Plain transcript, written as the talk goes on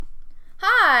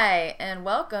Hi, and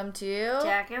welcome to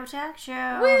Jack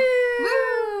Show.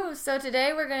 Woo! So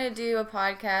today we're going to do a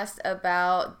podcast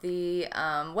about the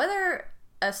whether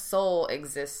a soul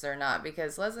exists or not,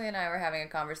 because Leslie and I were having a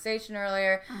conversation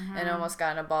earlier and almost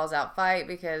got in a balls out fight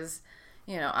because,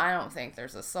 you know, I don't think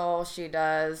there's a soul. She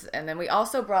does. And then we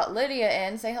also brought Lydia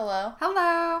in. Say hello.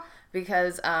 Hello.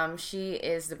 Because she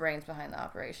is the brains behind the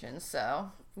operation.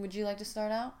 So would you like to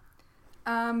start out?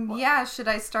 Yeah, should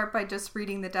I start by just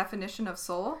reading the definition of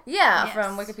soul? Yeah, Yes.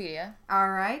 from Wikipedia.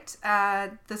 All right.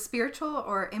 The spiritual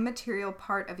or immaterial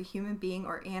part of a human being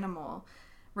or animal,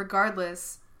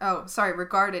 regarded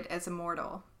as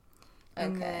immortal.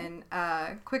 And then,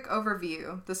 quick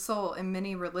overview. The soul in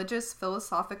many religious,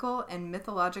 philosophical, and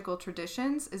mythological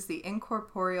traditions is the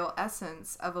incorporeal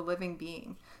essence of a living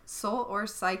being. Soul or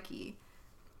psyche,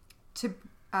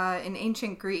 in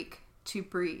ancient Greek, to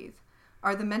breathe,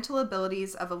 are the mental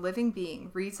abilities of a living being: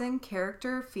 reason,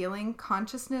 character, feeling,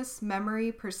 consciousness,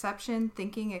 memory, perception,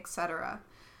 thinking, etc.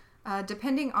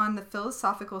 Depending on the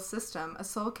philosophical system, a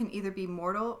soul can either be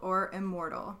mortal or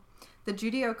immortal. The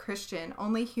Judeo-Christian,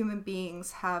 only human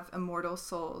beings have immortal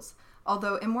souls,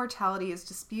 although immortality is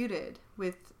disputed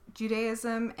with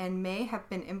Judaism and may have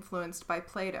been influenced by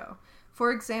Plato.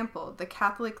 For example, the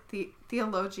Catholic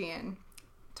theologian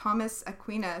Thomas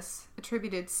Aquinas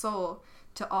attributed soul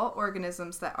to all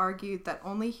organisms that argued that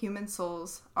only human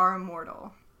souls are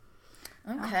immortal.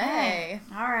 Okay.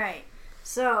 All right.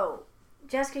 So,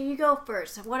 Jessica, you go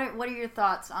first. What are your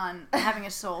thoughts on having a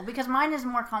soul? Because mine is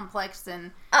more complex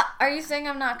than... Are you saying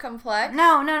I'm not complex?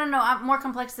 No. I'm more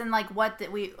complex than, like, what that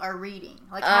we are reading.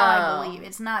 Like, how I believe.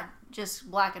 It's not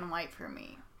just black and white for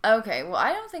me. Okay, well,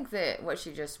 I don't think that what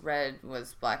she just read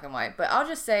was black and white, but I'll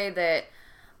just say that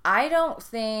I don't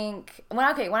think... when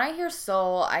I hear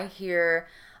soul, I hear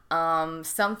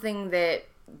something that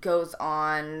goes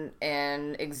on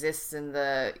and exists in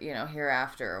the,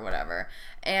 hereafter or whatever.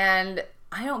 And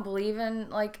I don't believe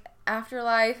in,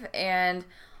 afterlife. And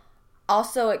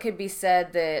also it could be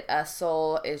said that a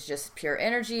soul is just pure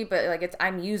energy, but,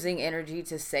 I'm using energy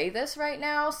to say this right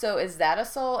now. So is that a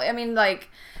soul? I mean,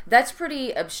 that's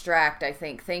pretty abstract, I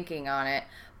think, thinking on it.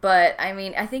 But, I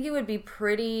mean, I think it would be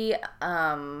pretty,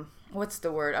 what's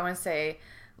the word? I want to say,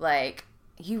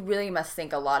 you really must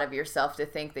think a lot of yourself to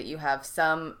think that you have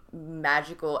some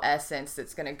magical essence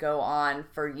that's going to go on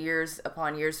for years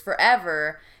upon years,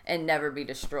 forever, and never be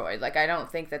destroyed. I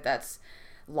don't think that that's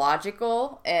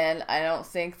logical, and I don't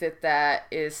think that that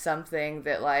is something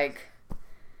that,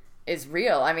 is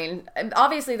real. I mean,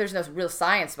 obviously there's no real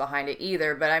science behind it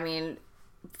either, but, I mean,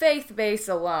 faith-based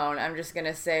alone, I'm just going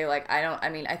to say,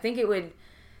 I think it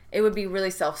would be really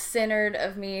self-centered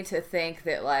of me to think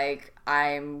that,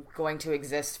 I'm going to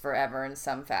exist forever in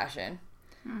some fashion.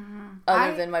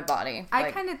 Other than my body. I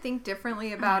kind of think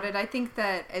differently about it. I think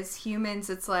that as humans,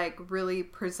 it's, really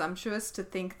presumptuous to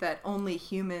think that only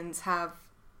humans have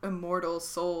immortal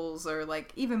souls or,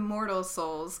 even mortal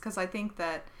souls. Because I think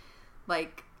that,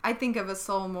 I think of a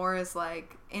soul more as,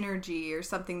 energy or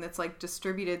something that's,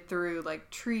 distributed through,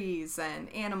 trees and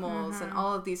animals and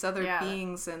all of these other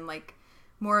beings and,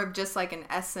 more of just, an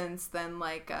essence than,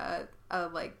 a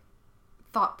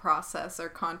thought process or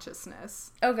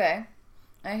consciousness. Okay.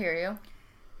 I hear you.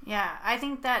 Yeah, I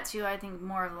think that too. I think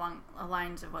more along the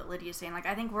lines of what Lydia's saying.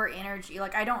 I think we're energy.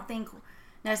 I don't think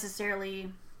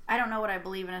necessarily... I don't know what I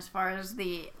believe in as far as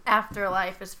the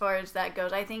afterlife, as far as that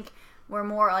goes. I think we're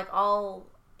more all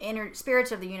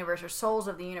spirits of the universe or souls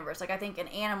of the universe. I think an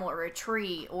animal or a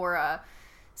tree or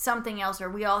something else, or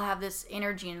we all have this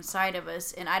energy inside of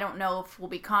us, and I don't know if we'll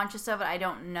be conscious of it. I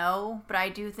don't know, but I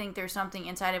do think there's something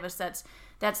inside of us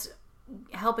that's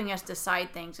helping us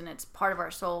decide things, and it's part of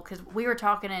our soul. Because we were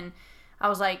talking, and I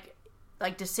was like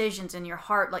decisions in your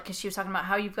heart, because she was talking about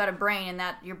how you've got a brain, and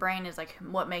that your brain is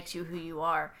what makes you who you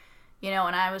are,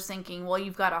 and I was thinking, well,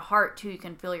 you've got a heart too, you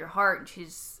can feel your heart.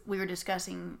 And we were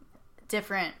discussing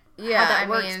different how that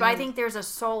works, but I think there's a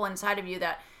soul inside of you,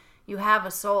 that you have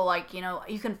a soul,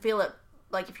 you can feel it,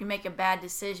 if you make a bad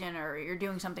decision or you're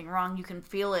doing something wrong, you can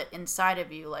feel it inside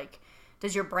of you.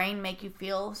 Does your brain make you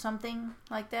feel something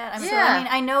like that?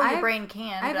 I know your brain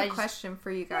can. I have a question for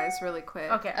you guys really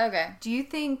quick. Okay. Do you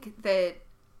think that,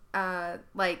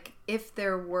 if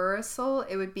there were a soul,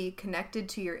 it would be connected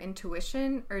to your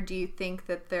intuition? Or do you think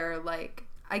that they're,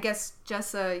 I guess,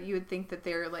 Jessa, you would think that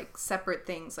they're, separate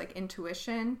things,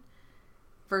 intuition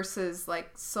versus,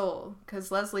 soul? Because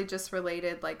Leslie just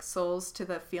related, souls to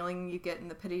the feeling you get in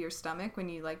the pit of your stomach when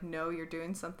you, know you're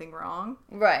doing something wrong.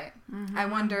 Right. Mm-hmm. I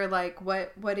wonder,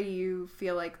 what do you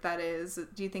feel like that is?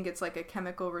 Do you think it's, a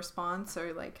chemical response,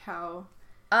 or, how...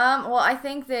 Well, I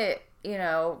think that,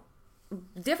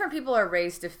 different people are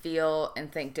raised to feel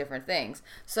and think different things.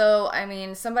 So, I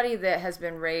mean, somebody that has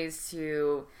been raised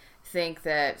to think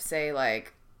that, say,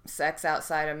 like, sex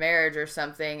outside of marriage or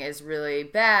something is really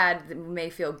bad may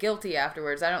feel guilty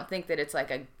afterwards. I don't think that it's like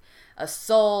a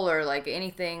soul or like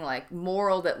anything like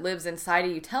moral that lives inside of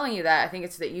you telling you that. I think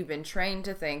it's that you've been trained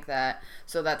to think that,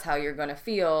 so that's how you're going to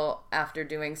feel after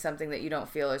doing something that you don't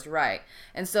feel is right.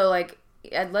 And so, like,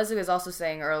 Leslie was also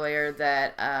saying earlier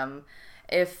that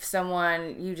if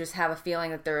someone, you just have a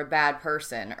feeling that they're a bad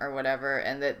person or whatever,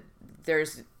 and that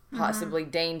there's possibly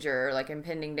danger, like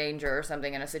impending danger or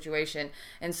something in a situation,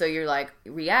 and so you're like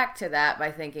react to that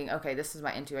by thinking, okay, this is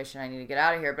my intuition, I need to get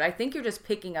out of here. But I think you're just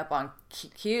picking up on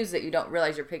cues that you don't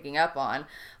realize you're picking up on,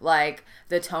 like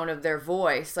the tone of their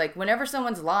voice. Like whenever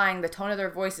someone's lying, the tone of their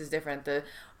voice is different,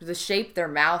 the shape their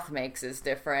mouth makes is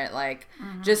different, like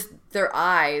just their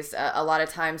eyes a lot of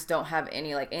times don't have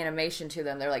any like animation to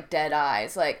them, they're like dead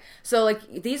eyes. Like, so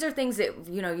like these are things that,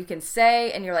 you know, you can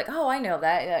say and you're like, oh, I know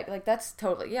that, like that's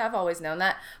totally, yeah, I've always known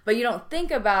that, but you don't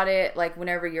think about it like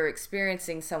whenever you're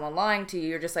experiencing someone lying to you,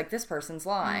 you're just like, this person's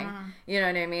lying. You know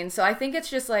what I mean? So I think it's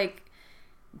just like,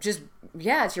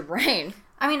 yeah, it's your brain.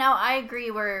 I mean, I agree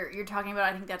where you're talking about.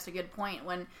 I think that's a good point.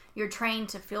 When you're trained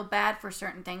to feel bad for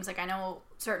certain things, like I know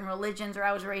certain religions, or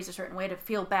I was raised a certain way to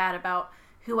feel bad about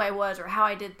who I was or how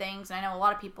I did things, and I know a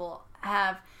lot of people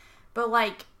have, but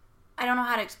like, I don't know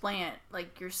how to explain it.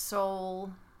 Like your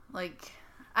soul, like,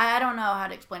 I don't know how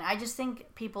to explain it. I just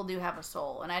think people do have a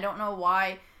soul, and I don't know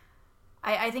why.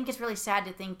 I think it's really sad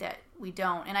to think that we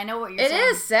don't. And I know what you're saying.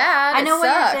 It is sad. I know what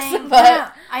sucks, you're saying.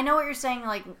 but I know what you're saying,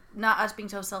 like, not us being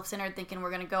so self-centered, thinking we're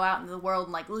going to go out into the world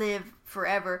and, like, live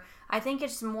forever. I think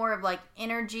it's more of, like,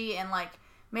 energy and, like,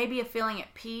 maybe a feeling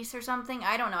at peace or something.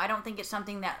 I don't know. I don't think it's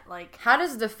something that, like... How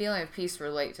does the feeling of peace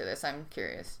relate to this? I'm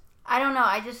curious. I don't know.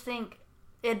 I just think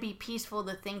it'd be peaceful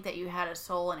to think that you had a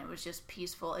soul and it was just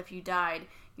peaceful. If you died,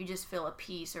 you just feel a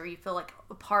peace, or you feel like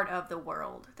a part of the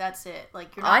world. That's it.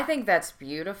 Like, you're not... I think that's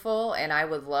beautiful, and I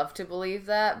would love to believe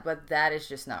that, but that is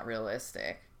just not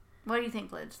realistic. What do you think,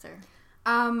 Lidster?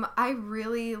 I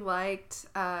really liked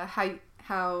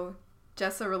how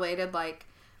Jessa related like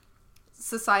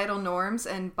societal norms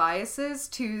and biases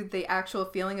to the actual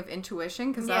feeling of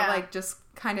intuition, because that like just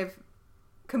kind of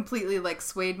completely like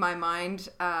swayed my mind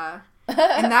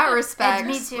in that respect.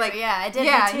 Me too. Like, yeah, it did.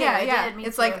 Yeah, me too. yeah. It did, me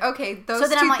it's too. like, okay, those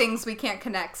so two things we can't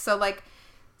connect. So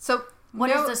what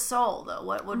is the soul though?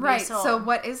 What would be soul? So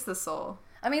what is the soul?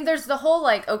 I mean, there's the whole,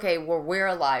 like, okay, we're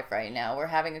alive right now. We're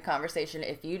having a conversation.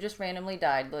 If you just randomly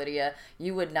died, Lydia,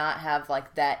 you would not have,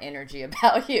 like, that energy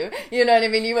about you. You know what I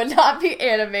mean? You would not be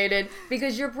animated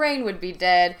because your brain would be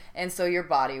dead, and so your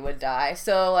body would die.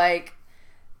 So, like,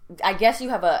 I guess you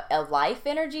have a life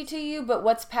energy to you, but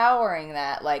what's powering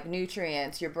that? Like,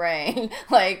 nutrients, your brain,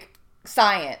 like,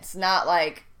 science, not,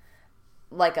 like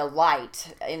a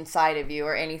light inside of you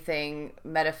or anything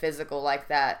metaphysical like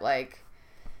that, like...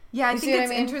 Yeah, I think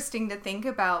it's interesting to think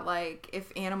about, like, if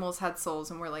animals had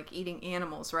souls and we're, like, eating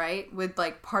animals, right? Would,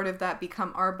 like, part of that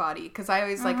become our body? Because I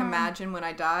always, like, imagine when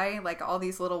I die, like, all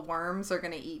these little worms are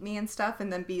going to eat me and stuff,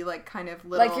 and then be, like, kind of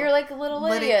little... Like, you're like little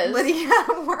Lydias. Lydia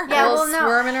worms. Yeah, well, no.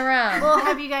 Squirming around. Well,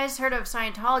 have you guys heard of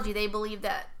Scientology? They believe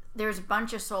that there's a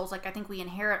bunch of souls. Like, I think we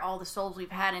inherit all the souls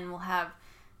we've had, and we'll have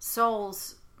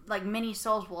souls, like, many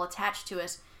souls will attach to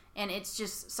us. And it's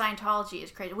just, Scientology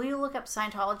is crazy. Will you look up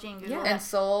Scientology and Google and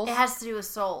souls? It has to do with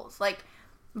souls. Like,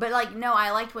 but like, no,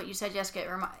 I liked what you said,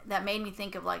 Jessica. That made me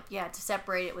think of, like, yeah, to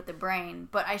separate it with the brain.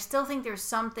 But I still think there's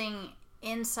something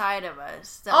inside of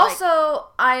us that, also,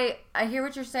 like, I hear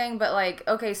what you're saying, but, like,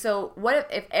 okay, so what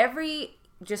if every,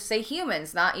 just say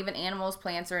humans, not even animals,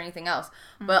 plants, or anything else,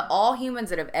 but all humans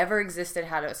that have ever existed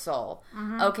had a soul.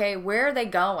 Okay, where are they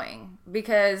going?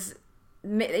 Because...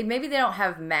 maybe they don't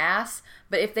have mass,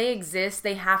 but if they exist,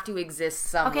 they have to exist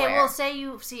somewhere. Okay, well, say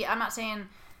you see, I'm not saying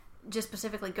just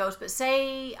specifically ghosts, but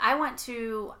say I went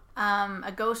to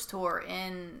a ghost tour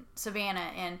in Savannah,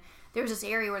 and there was this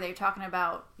area where they were talking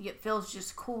about it feels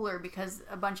just cooler because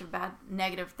a bunch of bad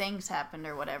negative things happened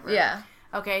or whatever. Yeah.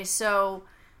 Okay, so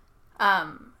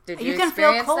did you can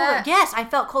feel cold. That? Yes, I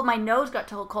felt cold. My nose got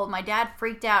cold. My dad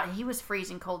freaked out. He was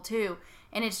freezing cold too,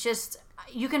 and it's just.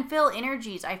 You can feel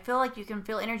energies. I feel like you can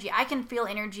feel energy. I can feel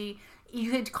energy. You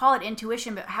could call it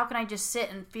intuition, but how can I just sit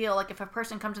and feel like if a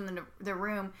person comes in the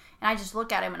room and I just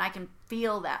look at him and I can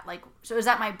feel that? Like, so is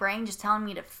that my brain just telling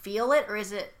me to feel it, or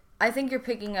is it I think you're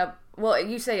picking up, well,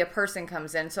 you say a person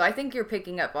comes in, so I think you're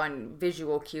picking up on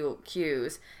visual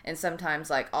cues and sometimes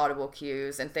like audible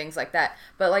cues and things like that.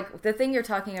 But like the thing you're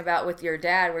talking about with your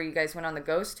dad where you guys went on the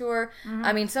ghost tour,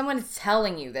 I mean, someone's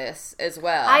telling you this as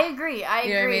well. I agree.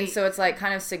 You know what I mean? So it's like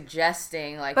kind of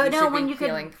suggesting like but you no, should when be you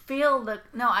feeling... could feel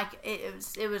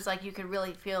it was like you could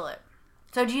really feel it.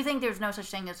 So do you think there's no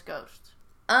such thing as ghosts?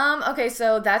 Okay,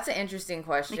 so that's an interesting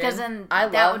question. Because then I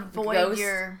that love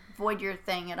would void your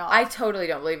thing at all. I totally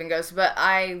don't believe in ghosts, but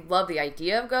I love the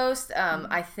idea of ghosts.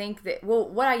 I think that, well,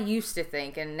 what I used to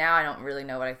think, and now I don't really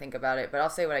know what I think about it, but I'll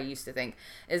say what I used to think,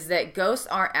 is that ghosts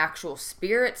aren't actual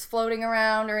spirits floating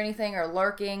around or anything or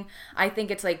lurking. I think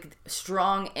it's like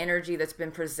strong energy that's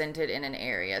been presented in an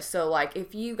area. So like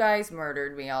if you guys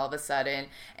murdered me all of a sudden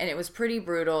and it was pretty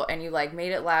brutal and you like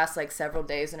made it last like several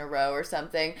days in a row or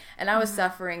something, and I was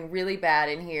suffering really bad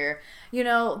in here, you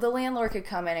know, the landlord could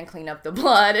come in and clean up the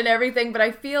blood and everything, but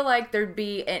I feel like there'd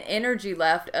be an energy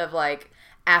left of like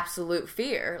absolute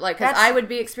fear, like because I would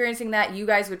be experiencing that. You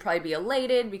guys would probably be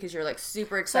elated because you're like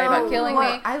super excited about killing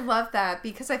me. I love that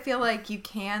because I feel like you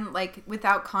can, like,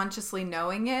 without consciously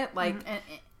knowing it, like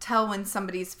tell when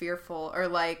somebody's fearful, or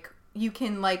like you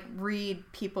can like read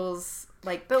people's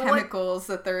like chemicals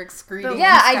that they're excreting.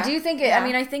 Yeah, I do think it. Yeah. I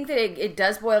mean, I think that it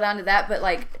does boil down to that, but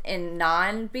like in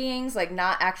non-beings, like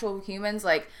not actual humans,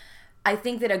 like I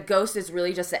think that a ghost is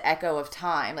really just an echo of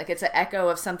time. Like it's an echo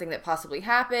of something that possibly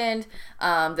happened,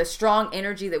 the strong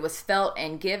energy that was felt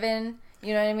and given.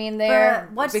 You know what I mean? There,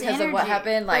 but what's because the of what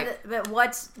happened. Like, but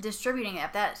what's distributing it?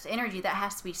 If that's energy, that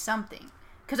has to be something.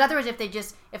 Because otherwise,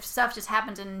 if stuff just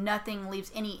happens and nothing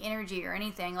leaves any energy or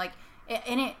anything, like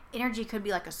energy could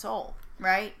be like a soul,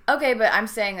 right? Okay, but I'm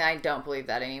saying that I don't believe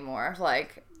that anymore.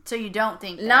 Like. So you don't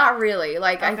think that? Not really.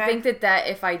 Like, okay. I think that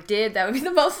if I did, that would be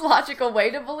the most logical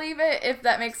way to believe it, if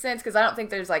that makes sense. Because I don't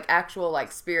think there's, like, actual,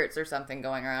 like, spirits or something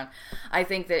going around. I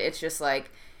think that it's just,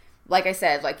 like I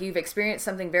said, like, you've experienced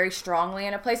something very strongly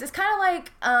in a place. It's kind of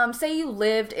like, say you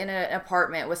lived in an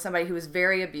apartment with somebody who was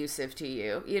very abusive to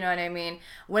you. You know what I mean?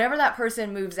 Whenever that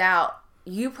person moves out,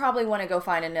 you probably want to go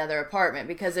find another apartment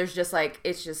because there's just, like,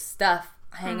 it's just stuff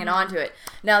hanging on to it.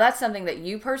 Now, that's something that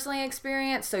you personally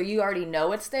experienced, so you already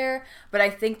know it's there, but I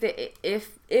think that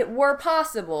if it were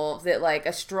possible that, like,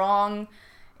 a strong,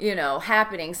 you know,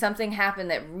 something happened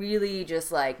that really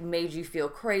just, like, made you feel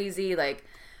crazy, like,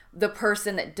 the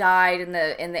person that died in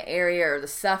the area, or the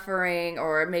suffering,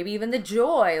 or maybe even the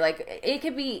joy, like, it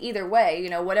could be either way, you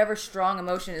know, whatever strong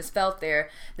emotion is felt there,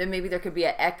 then maybe there could be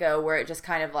an echo where it just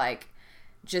kind of, like,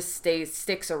 just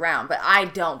sticks around. But I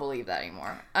don't believe that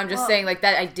anymore. I'm just saying, like,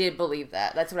 that I did believe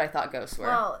that. That's what I thought ghosts were.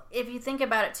 Well, if you think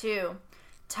about it too,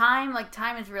 time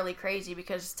is really crazy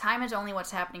because time is only what's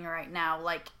happening right now.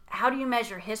 Like, how do you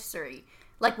measure history?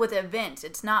 Like with events,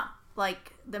 it's not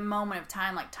like the moment of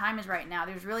time. Like, time is right now.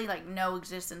 There's really like no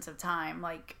existence of time.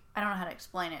 Like, I don't know how to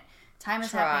explain it. Time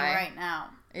is happening right now.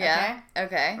 Yeah.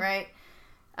 Okay. Right.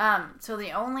 So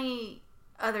the only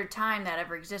other time that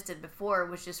ever existed before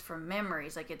was just from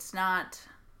memories. Like, it's not,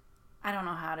 I don't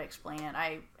know how to explain it.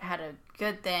 I had a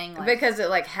good thing. Like, because it,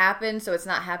 like, happened, so it's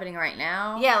not happening right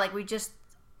now? Yeah, like,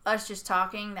 us just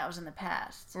talking, that was in the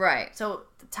past. Right. So,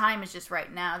 the time is just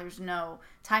right now.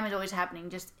 Time is always happening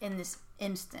just in this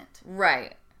instant.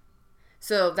 Right.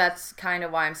 So, that's kind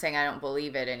of why I'm saying I don't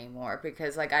believe it anymore,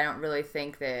 because, like, I don't really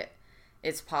think that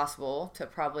it's possible to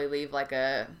probably leave like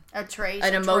an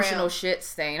emotional shit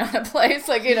stain on a place.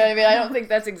 Like, you know what I mean? I don't think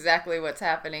that's exactly what's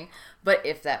happening. But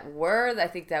if that were, I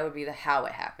think that would be how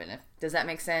it happened. Does that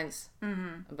make sense?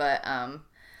 Mm-hmm. But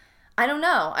I don't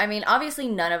know. I mean, obviously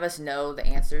none of us know the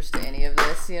answers to any of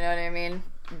this. You know what I mean?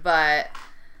 But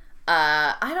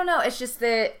I don't know. It's just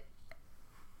that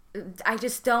I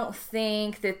just don't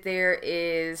think that there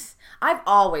is... I've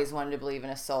always wanted to believe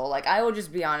in a soul. Like, I will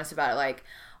just be honest about it. Like,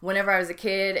 whenever I was a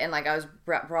kid and, like, I was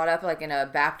brought up, like, in a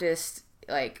Baptist,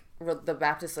 like, the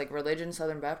Baptist, like, religion,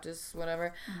 Southern Baptist,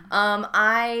 whatever,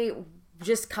 I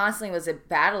just constantly was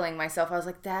battling myself. I was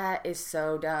like, that is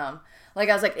so dumb. Like,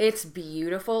 I was like, it's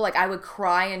beautiful. Like, I would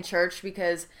cry in church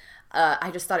because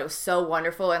I just thought it was so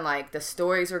wonderful, and, like, the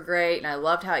stories were great, and I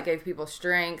loved how it gave people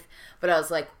strength, but I was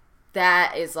like,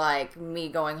 that is, like, me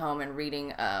going home and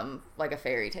reading, like, a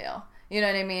fairy tale. You know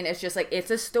what I mean? It's just like,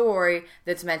 it's a story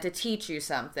that's meant to teach you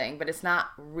something, but it's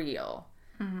not real.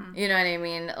 Mm-hmm. You know what I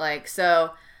mean? Like,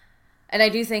 so, and I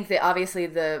do think that obviously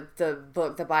the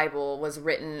book, the Bible, was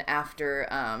written after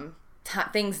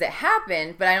things that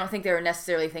happened, but I don't think they were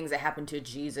necessarily things that happened to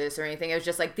Jesus or anything. It was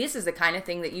just like, this is the kind of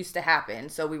thing that used to happen,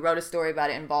 so we wrote a story about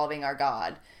it involving our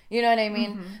God. You know what I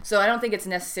mean? Mm-hmm. So I don't think it's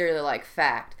necessarily like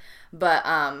fact, but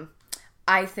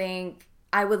I think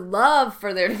I would love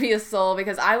for there to be a soul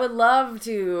because I would love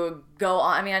to go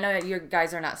on. I mean, I know you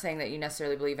guys are not saying that you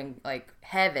necessarily believe in like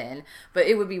heaven, but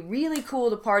it would be really cool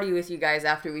to party with you guys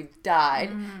after we died.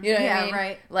 You know what I mean?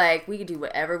 Right. Like we could do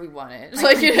whatever we wanted.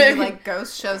 Like you know what I mean? like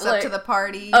Ghost shows up to the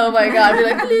party. Oh my god, be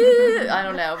like, I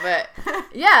don't know, but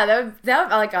yeah, that would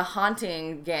be like a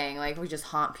haunting gang. Like we just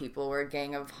haunt people. We're a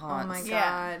gang of haunts. Oh my god.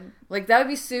 Yeah. Like that would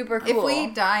be super cool. If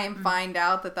we die and find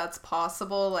out that that's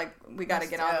possible, like we got to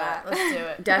get on that. Let's do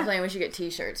it. Definitely, we should get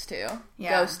t-shirts too.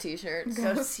 Yeah. Ghost t-shirts.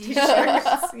 Ghost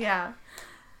t-shirts. Yeah.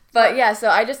 But yeah, so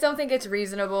I just don't think it's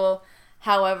reasonable.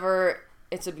 However,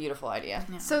 it's a beautiful idea.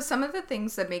 Yeah. So some of the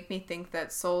things that make me think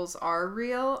that souls are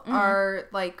real are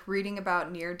like reading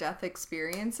about near-death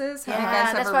experiences. Have you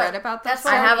guys ever read about this?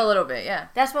 I have a little bit, yeah.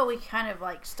 That's what we kind of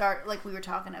like start, like we were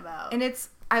talking about. And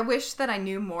I wish that I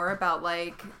knew more about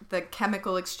like the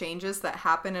chemical exchanges that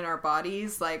happen in our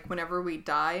bodies, like whenever we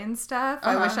die and stuff.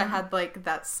 I wish I had like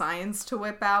that science to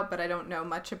whip out, but I don't know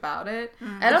much about it.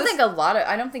 I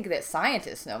don't think that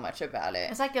scientists know much about it.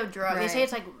 It's like a drug. Right. They say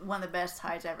it's like one of the best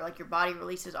highs ever. Like your body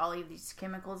releases all of these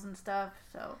chemicals and stuff.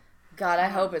 So God, I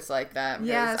hope it's like that.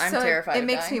 Yeah, I'm so terrified. It of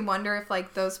makes dying. me wonder if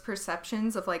like those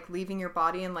perceptions of like leaving your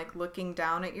body and like looking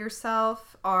down at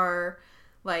yourself are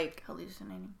like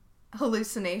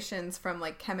hallucinations from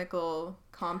like chemical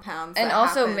compounds, and that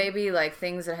also happen. maybe like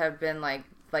things that have been like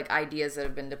ideas that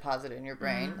have been deposited in your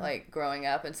brain, like growing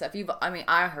up and stuff.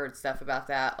 I heard stuff about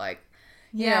that, like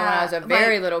you know, when I was a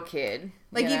very little kid.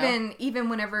 Like you know? even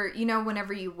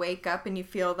whenever you wake up and you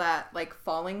feel that like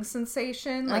falling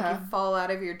sensation, like you fall out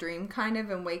of your dream kind of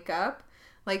and wake up,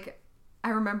 like. I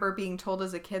remember being told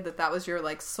as a kid that was your,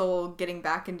 like, soul getting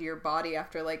back into your body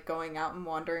after, like, going out and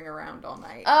wandering around all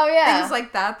night. Oh, yeah. Things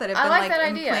like that have been, like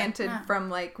implanted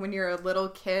from, like, when you're a little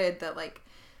kid that, like,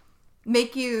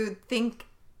 make you think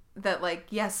that, like,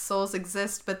 yes, souls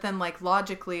exist, but then, like,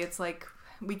 logically it's, like,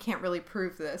 we can't really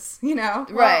prove this, you know?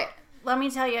 Right. Well, let me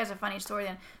tell you guys a funny story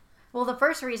then. Well, the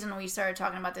first reason we started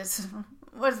talking about this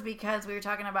was because we were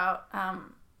talking about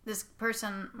this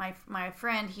person, my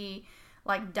friend, he...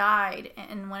 like died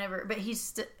and whenever, but he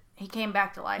came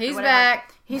back to life. He's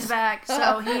back. He's back.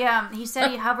 So he said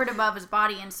he hovered above his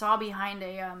body and saw behind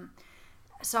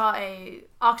saw a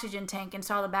oxygen tank and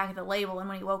saw the back of the label. And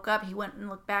when he woke up, he went and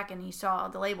looked back and he saw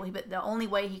the label. But the only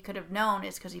way he could have known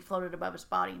is because he floated above his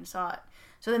body and saw it.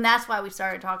 So then that's why we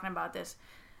started talking about this.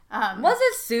 Was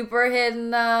it super hidden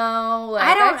though? Like,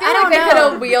 I don't they know. could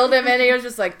have wheeled him and he was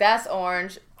just like, "That's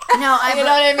orange." No, you know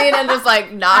what I mean? And just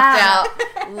like knocked out,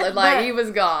 like but, he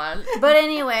was gone. But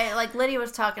anyway, like Lydia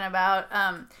was talking about,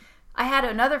 I had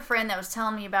another friend that was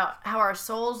telling me about how our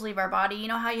souls leave our body. You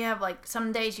know how you have like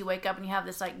some days you wake up and you have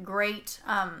this like great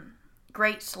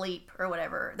sleep or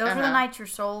whatever. Those are the nights your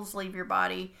souls leave your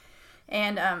body.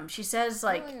 And she says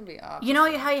like, you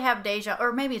know how you have deja,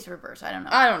 or maybe it's reverse. I don't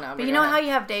know. But you know how you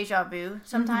have deja vu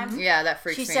sometimes. Yeah, that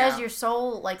freaks me out. She says your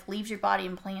soul like leaves your body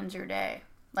and plans your day.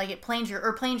 Like it plans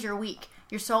your week.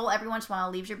 Your soul every once in a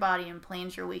while leaves your body and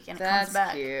plans your week, and it comes back.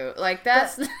 That's cute. Like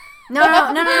that's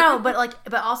no.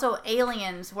 But also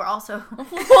aliens were also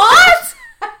what?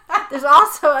 There's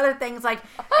also other things like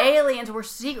aliens were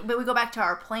secret, but we go back to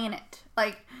our planet.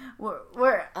 Like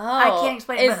we're I can't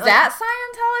explain it. Is that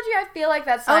Scientology? I feel like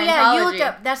that's Scientology. Oh yeah, you look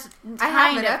up. That's I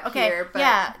have it up okay. Here, but...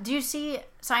 Yeah. Do you see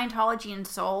Scientology and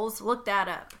souls? Look that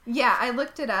up. Yeah, I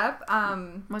looked it up.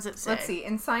 What does it say? Let's see.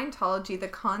 In Scientology, the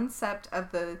concept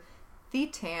of the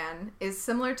thetan is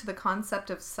similar to the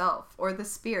concept of self, or the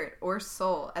spirit, or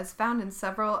soul, as found in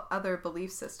several other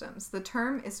belief systems. The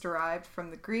term is derived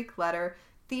from the Greek letter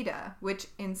theta, which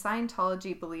in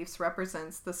Scientology beliefs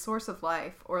represents the source of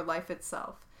life, or life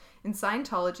itself. In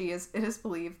Scientology, it is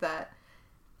believed that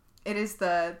it is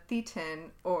the thetan,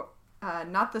 or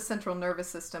not the central nervous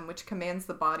system, which commands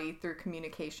the body through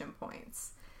communication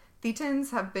points. Thetans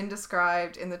have been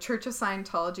described in the Church of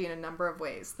Scientology in a number of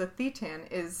ways. The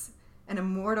thetan is an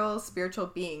immortal spiritual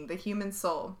being, the human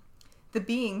soul, the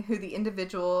being who the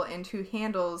individual and who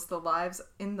handles the lives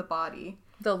in the body.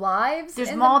 The lives?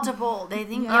 There's multiple. They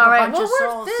think you All right, have a bunch of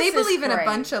souls. They believe in a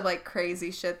bunch of like crazy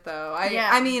shit, though.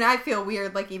 I mean, I feel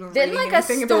weird like even didn't reading like a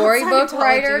anything storybook about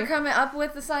writer come up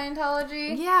with the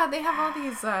Scientology? Yeah, they have all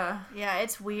these. Yeah,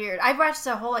 it's weird. I watched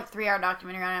a whole like 3-hour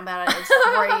documentary on it about it.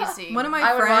 It's crazy. One of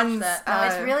my friends.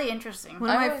 It's really interesting. One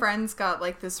of my friends got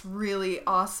like this really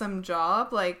awesome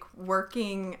job, like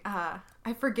working.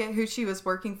 I forget who she was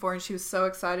working for, and she was so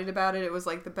excited about it. It was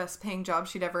like the best paying job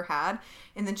she'd ever had.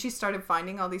 And then she started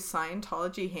finding all these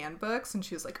Scientology handbooks, and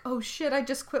she was like, "Oh shit, I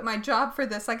just quit my job for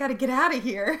this. I gotta get out of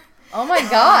here." Oh my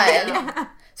god. Yeah.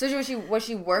 So was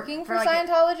she working for like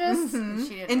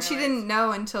Scientologists? She didn't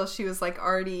know until she was like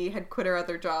already had quit her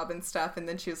other job and stuff, and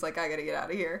then she was like, I gotta get out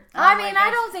of here. I mean,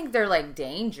 I don't think they're like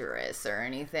dangerous or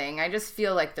anything. I just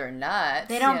feel like they're nuts.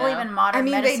 They don't believe in modern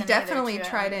medicine. They definitely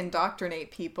try to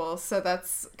indoctrinate people, so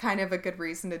that's kind of a good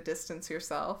reason to distance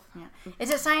yourself. Yeah. Is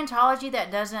it Scientology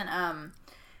that doesn't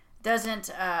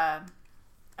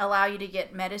allow you to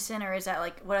get medicine, or is that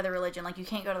like what other religion? Like you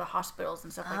can't go to the hospitals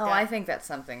and stuff like that. Oh, I think that's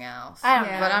something else. I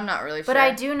don't know, but I'm not really sure. But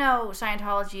I do know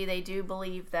Scientology. They do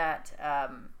believe that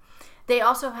they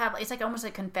also have. It's like almost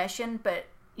a confession, but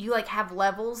you like have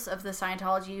levels of the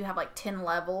Scientology. You have like 10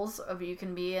 levels of you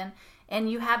can be in, and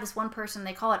you have this one person.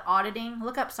 They call it auditing.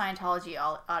 Look up Scientology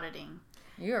auditing.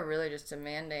 You are really just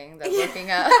demanding that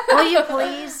looking up. Will you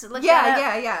please look that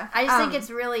up? Yeah. I just think it's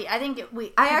really. I think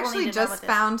I actually just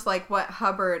found like what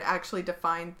Hubbard actually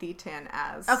defined thetan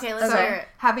as. Okay, let's hear it.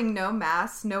 Having no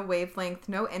mass, no wavelength,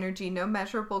 no energy, no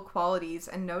measurable qualities,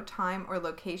 and no time or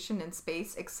location in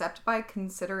space except by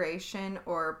consideration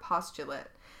or postulate.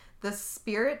 The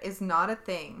spirit is not a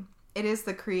thing. It is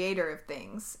the creator of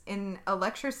things. In a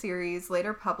lecture series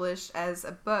later published as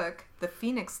a book, The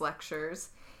Phoenix Lectures,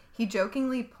 he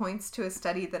jokingly points to a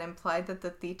study that implied that the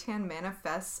thetan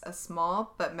manifests a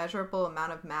small but measurable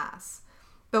amount of mass.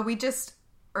 But we just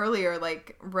earlier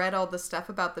like read all the stuff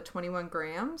about the 21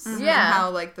 grams and how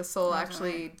like the soul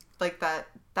actually like that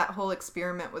whole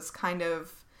experiment was kind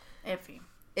of iffy.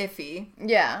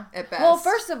 Yeah. At best. Well,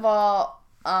 first of all,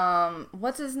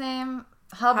 what's his name?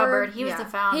 Hubbard. He was the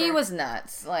founder. He was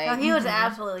nuts. Like no, he was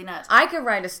absolutely nuts. I could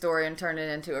write a story and turn it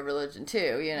into a religion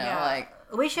too. You know, like.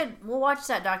 We'll watch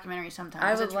that documentary sometime.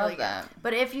 I would it's love really that. Good.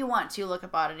 But if you want to look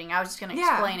up auditing, I was just going to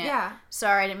explain it. Yeah.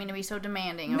 Sorry, I didn't mean to be so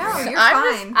demanding. No, you're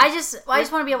fine. I just want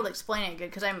to be able to explain it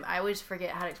good because I always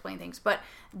forget how to explain things. But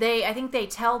I think they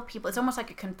tell people, it's almost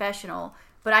like a confessional,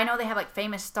 but I know they have like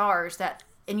famous stars that,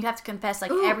 and you have to confess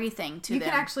like everything to them. You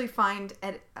can actually find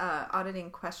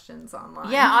auditing questions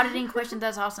online. Yeah, auditing questions,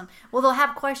 that's awesome. Well, they'll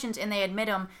have questions and they admit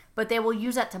them, but they will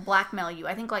use that to blackmail you.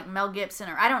 I think like Mel Gibson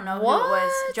or I don't know who it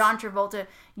was, John Travolta.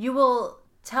 You will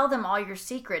tell them all your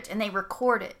secrets and they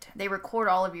record it. They record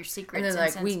all of your secrets. And they're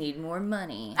like, we need more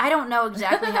money. I don't know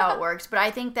exactly how it works, but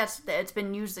I think it's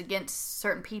been used against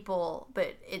certain people,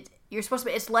 but you're supposed to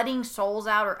be, it's letting souls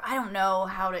out, or I don't know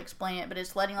how to explain it, but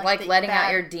it's letting letting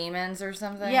out your demons or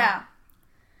something. Yeah.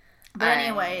 But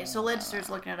anyway, so Lidster's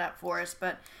looking it up for us,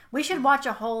 but we should watch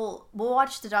we'll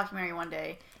watch the documentary one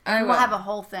day, and we'll have a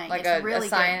whole thing. Like it's really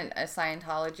good. A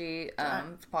Scientology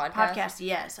podcast? Podcast,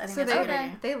 yes. I think that's a good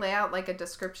idea. They lay out like a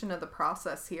description of the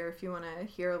process here if you want to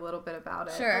hear a little bit about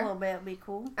it. Sure. A little bit would be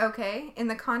cool. Okay. In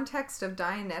the context of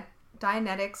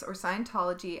Dianetics or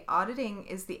Scientology, auditing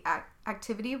is the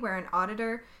activity where an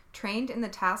auditor trained in the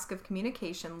task of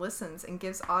communication listens and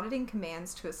gives auditing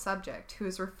commands to a subject who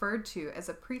is referred to as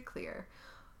a pre-clear,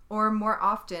 or more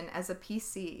often as a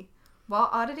PC. While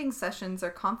auditing sessions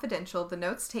are confidential, the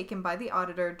notes taken by the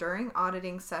auditor during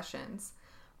auditing sessions.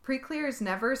 Pre-clears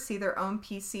never see their own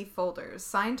PC folders.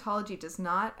 Scientology does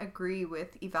not agree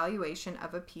with evaluation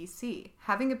of a PC.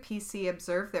 Having a PC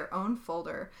observe their own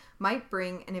folder might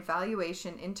bring an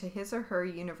evaluation into his or her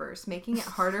universe, making it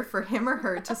harder for him or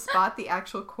her to spot the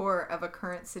actual core of a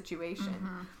current situation.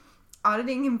 Mm-hmm.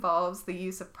 Auditing involves the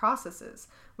use of processes,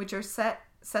 which are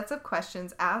sets of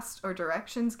questions asked or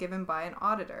directions given by an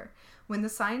auditor. When the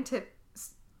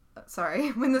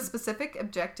specific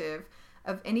objective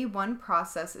of any one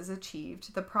process is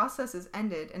achieved, the process is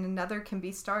ended and another can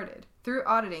be started. Through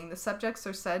auditing, the subjects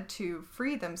are said to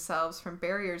free themselves from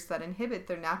barriers that inhibit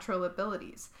their natural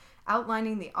abilities.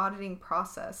 Outlining the auditing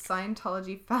process,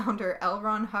 Scientology founder L.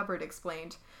 Ron Hubbard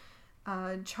explained,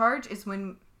 charge is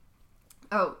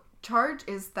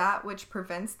that which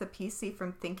prevents the PC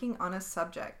from thinking on a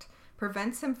subject,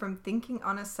 prevents him from thinking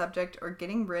on a subject or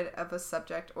getting rid of a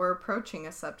subject or approaching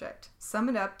a subject. Sum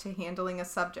it up to handling a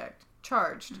subject.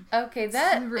 Charged. Okay,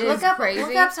 that is crazy.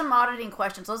 Look up some auditing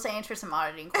questions. Let's answer some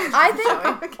auditing questions. I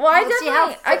think. Well, I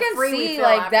can see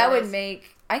like that would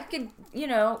make. I could,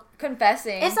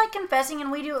 confessing. It's like confessing,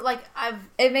 and we do like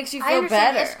It makes you feel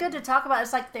better. It's good to talk about.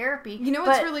 It's like therapy. You know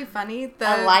what's really funny?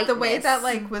 The way that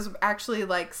like was actually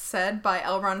like said by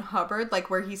L. Ron Hubbard,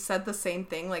 like where he said the same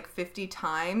thing like 50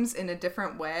 times in a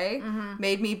different way,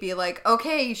 made me be like,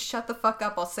 okay, shut the fuck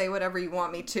up. I'll say whatever you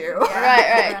want me to.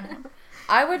 Yeah. Right.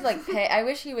 I would pay. I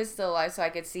wish he was still alive so I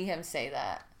could see him say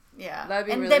that. Yeah, that'd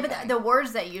be really funny. But the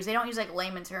words they use, they don't use like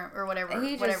layman term or whatever.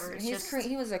 He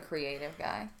was a creative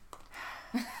guy.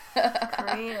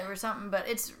 Creative or something, but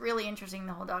it's really interesting,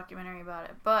 the whole documentary about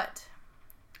it. But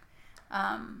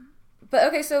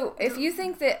okay, so if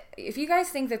you guys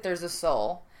think that there's a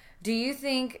soul, do you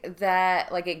think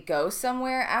that, like, it goes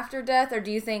somewhere after death? Or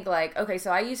do you think, like, okay,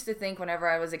 so I used to think whenever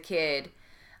I was a kid,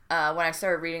 when I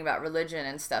started reading about religion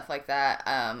and stuff like that,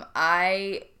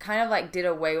 I kind of, like, did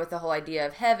away with the whole idea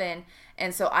of heaven.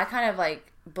 And so I kind of,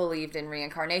 like, believed in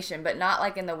reincarnation, but not,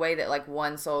 like, in the way that, like,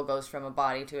 one soul goes from a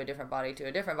body to a different body to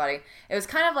a different body. It was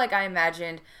kind of like I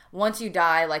imagined once you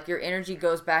die, like, your energy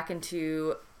goes back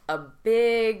into a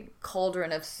big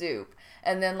cauldron of soup.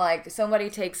 And then, like,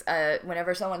 somebody takes,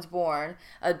 whenever someone's born,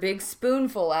 a big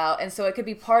spoonful out. And so it could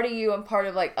be part of you and part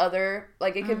of, like, other,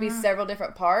 like, it could be several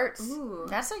different parts. Ooh,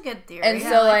 that's a good theory. And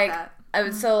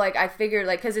so, I figured,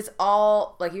 like, because it's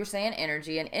all, like you're saying,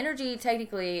 energy. And energy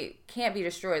technically can't be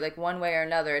destroyed, like, one way or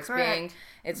another. It's Correct.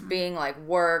 being, like,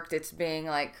 worked. It's being,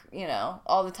 like, you know,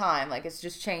 all the time. Like, it's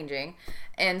just changing.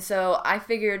 And so I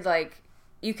figured, like,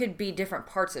 you could be different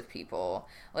parts of people.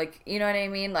 Like, you know what I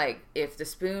mean? Like, if the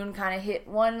spoon kind of hit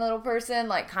one little person,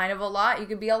 like, kind of a lot, you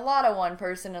could be a lot of one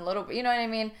person and little, you know what I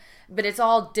mean? But it's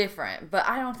all different. But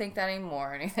I don't think that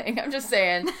anymore or anything. I'm just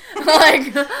saying.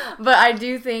 Like, but I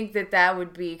do think that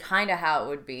would be kind of how it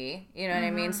would be. You know what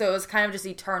I mean? So it was kind of just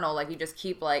eternal. Like, you just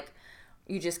keep,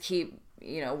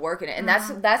 you know, working it. And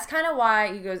that's kind of why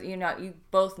you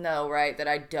both know, right, that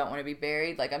I don't want to be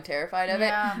buried. Like, I'm terrified of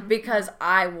it because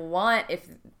I want,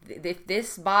 if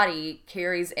this body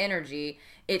carries energy,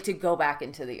 it to go back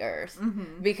into the earth.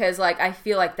 Because, like, I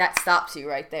feel like that stops you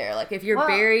right there. Like, if you're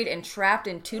buried and trapped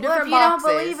in two different boxes.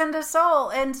 If you don't believe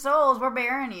in souls, we're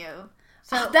burying you.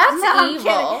 So that's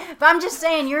evil. But I'm just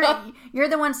saying, you're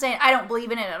the one saying, I don't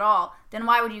believe in it at all. Then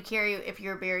why would you carry if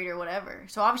you're buried or whatever?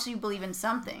 So obviously you believe in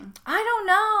something. I don't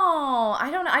know.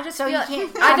 I just so feel you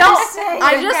can't.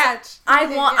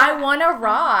 I want to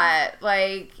rot.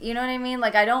 Like, you know what I mean?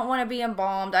 Like, I don't want to be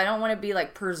embalmed. I don't want to be,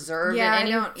 like, preserved in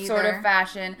any sort of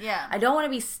fashion. Yeah. I don't want to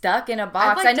be stuck in a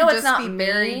box. I'd like I know to it's just not be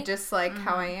buried just like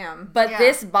how I am. But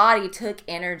this body took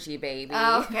energy, baby.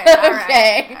 Oh, okay. Okay. All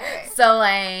right. So,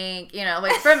 like, you know,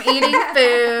 like, from eating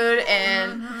food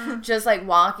and just, like,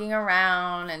 walking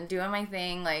around and doing my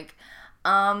thing, like,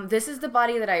 this is the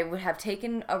body that I would have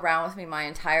taken around with me my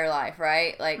entire life,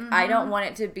 right? Like, I don't want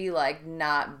it to be, like,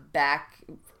 not back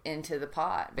into the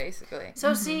pot, basically.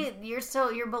 So see,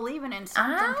 you're believing in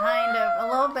something kind of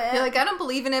a little bit. You're like, I don't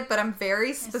believe in it, but I'm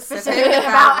very specific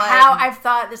about how I've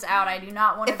thought this out. I do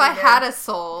not want to. If I had a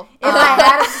soul, if I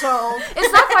had a soul,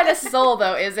 it's not quite a soul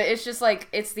though, is it? It's just like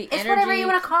it's the energy. It's whatever you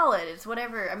want to call it. It's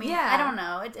whatever. I mean, Yeah. I don't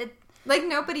know. It like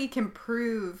nobody can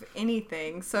prove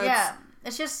anything. So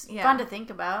it's just fun to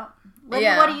think about. Lydia,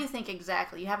 Yeah. what do you think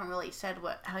exactly? You haven't really said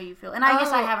how you feel, and I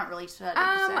guess I haven't really said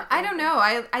exactly. I don't know.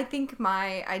 I think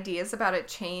my ideas about it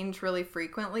change really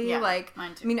frequently. Yeah, like,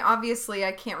 mine too. I mean, obviously,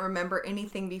 I can't remember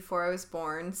anything before I was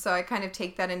born, so I kind of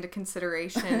take that into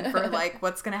consideration for like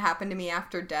what's going to happen to me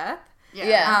after death.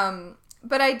 Yeah.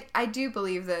 But I do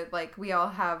believe that, like, we all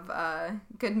have a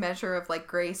good measure of, like,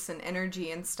 grace and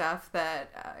energy and stuff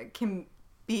that can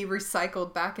be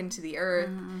recycled back into the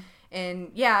earth.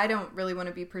 And, yeah, I don't really want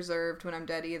to be preserved when I'm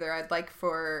dead either. I'd like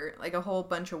for, like, a whole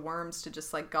bunch of worms to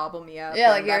just, like, gobble me up. Yeah,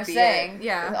 like you were saying. It.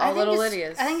 Yeah. All little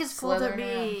Lydias. I think it's cool to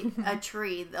slithering be a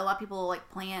tree. A lot of people, like,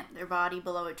 plant their body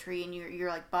below a tree, and your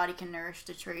like, body can nourish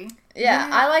the tree. Yeah,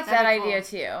 I like that that'd be idea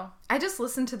cool. too. I just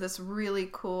listened to this really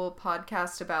cool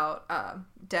podcast about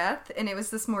death, and it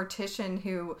was this mortician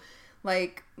who,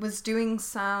 like, was doing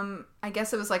some, I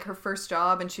guess it was, like, her first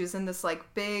job, and she was in this,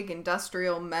 like, big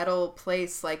industrial metal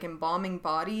place, like, embalming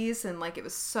bodies, and, like, it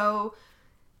was so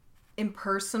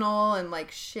impersonal and, like,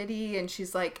 shitty, and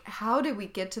she's like, how did we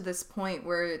get to this point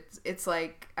where it's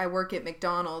like, I work at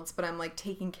McDonald's, but I'm, like,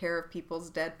 taking care of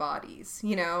people's dead bodies,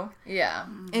 you know? Yeah.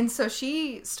 And so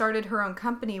she started her own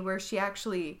company where she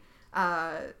actually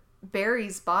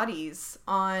buries bodies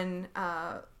on,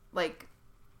 like,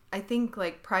 I think,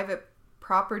 like, private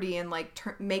property, and, like,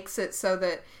 makes it so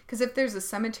that, because if there's a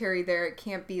cemetery there, it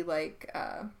can't be, like,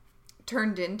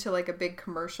 turned into, like, a big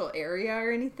commercial area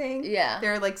or anything. Yeah.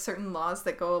 There are, like, certain laws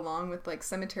that go along with, like,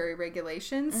 cemetery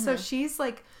regulations. So she's,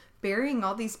 like, burying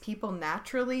all these people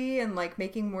naturally and, like,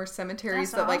 making more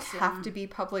cemeteries that, like, have to be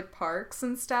public parks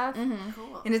and stuff.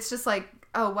 Cool. And it's just like,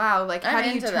 oh, wow, like, how I'm do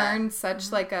you into turn that.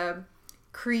 such, like, a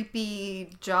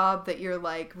creepy job that you're,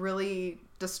 like, really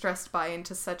distressed by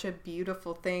into such a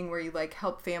beautiful thing where you, like,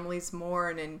 help families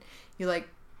mourn and you, like,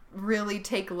 really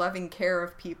take loving care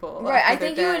of people. Right, I after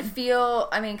think they're you dead. would feel,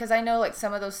 I mean, because I know, like,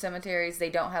 some of those cemeteries, they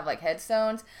don't have, like,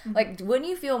 headstones. Like, wouldn't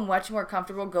you feel much more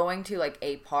comfortable going to, like,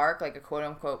 a park, like a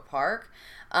quote-unquote park,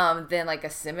 than like a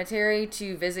cemetery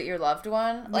to visit your loved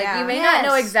one. Like Yeah. you may not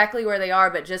know exactly where they are,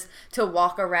 but just to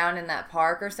walk around in that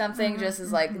park or something, just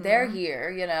as like they're here,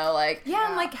 you know, like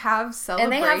and like have and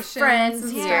celebrations. they have friends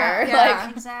and here. stuff. Yeah,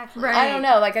 Like exactly. Right. I don't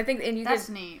know, like I think and you That's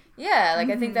could neat. yeah, like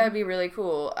I think that would be really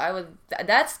cool.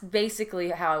 That's basically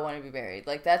how I want to be buried.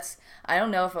 Like I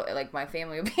don't know if like my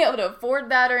family would be able to afford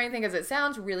that or anything because it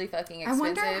sounds really fucking expensive. I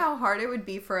wonder how hard it would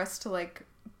be for us to like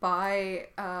buy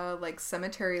like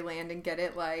cemetery land and get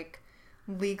it like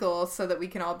legal so that we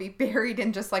can all be buried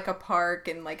in just like a park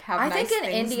and like have nice think in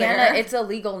things Indiana there. it's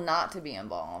illegal not to be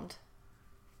embalmed.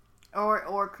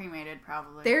 Or cremated,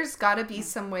 probably. There's got to be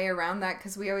some way around that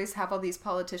because we always have all these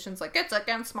politicians like, it's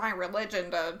against my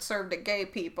religion to serve to gay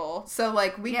people. So,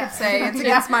 like, we could say it's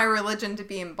against my religion to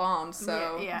be embalmed,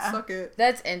 so suck it.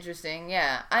 That's interesting,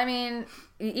 yeah. I mean,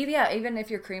 even if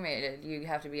you're cremated, you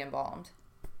have to be embalmed.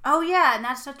 Oh, yeah, and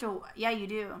that's such a... Yeah, you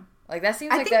do. Like, that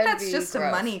seems I like think that would that's be just gross.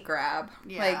 a money grab.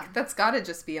 Yeah. Like, that's got to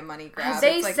just be a money grab.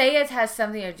 They It's like, say it has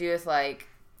something to do with, like...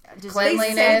 Just they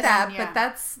cleanliness. say that, Yeah. but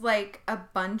that's like a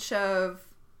bunch of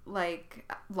like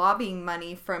lobbying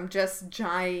money from just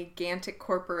gigantic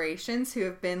corporations who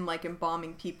have been like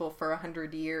embalming people for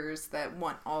 100 years that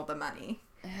want all the money.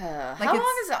 How Like,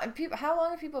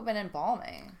 long have people been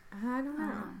embalming? I don't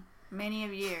know. Many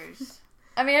of years.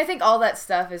 I mean, I think all that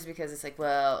stuff is because it's like,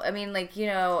 well, I mean, like, you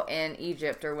know, in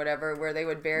Egypt or whatever, where they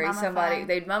would bury somebody,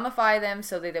 they'd mummify them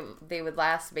so they would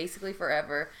last basically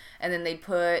forever, and then they'd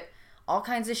put all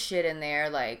kinds of shit in there,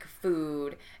 like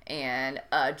food and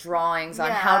drawings on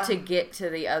how to get to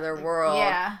the other world.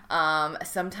 Yeah.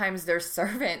 Sometimes their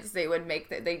servants,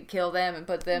 they'd kill them and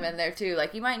put them in there too.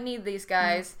 Like, you might need these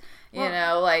guys, you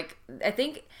know, like, I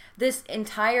think this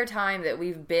entire time that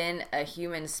we've been a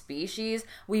human species,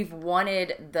 we've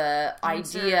wanted the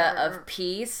idea of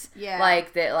peace. Yeah.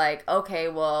 Like, that, like, okay,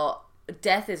 well,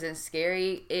 death isn't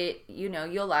scary.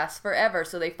 You'll last forever.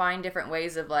 So they find different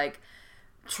ways of, like,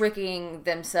 tricking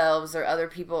themselves or other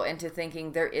people into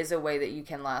thinking there is a way that you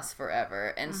can last forever.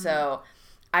 And so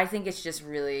I think it's just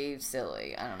really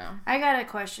silly. I don't know. I got a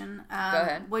question. Go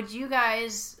ahead. Would you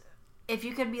guys, if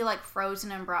you could be like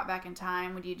frozen and brought back in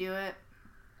time, would you do it?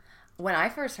 When I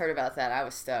first heard about that, I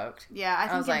was stoked. Yeah, I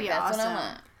think was it'd like, be that's awesome. what I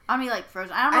want. I'll be like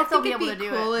frozen. I don't know if they'll be able to do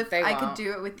cool it. if They I won't. could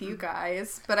do it with you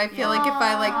guys, but I feel like if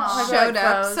I like Like, showed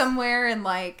up froze. somewhere and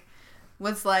like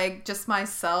was like just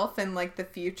myself in like the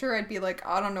future, I'd be like,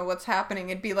 I don't know what's happening.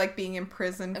 It'd be like being in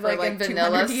prison for like in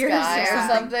Vanilla 200 years Sky or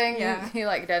something. Yeah. He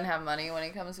like doesn't have money when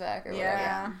he comes back or whatever.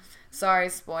 Yeah. Sorry,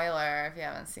 spoiler if you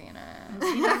haven't seen it.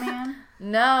 You know, man?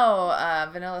 No,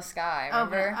 Vanilla Sky,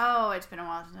 remember? It's been a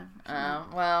while since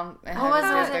I've Well, it What was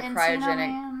had it? the Encino cryogenic.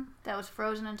 Man? That was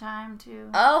frozen in time too.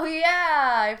 Oh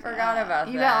yeah, I forgot about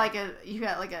you that. You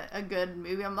got like a good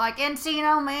movie. I'm like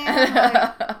Encino Man.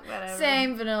 Like, whatever.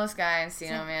 Same, Vanilla Sky and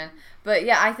Encino Man. But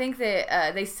yeah, I think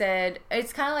that they said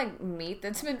it's kind of like meat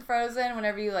that's been frozen.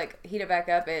 Whenever you like heat it back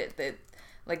up,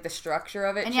 like the structure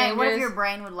of it And changes. yeah, what if your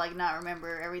brain would like not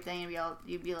remember everything and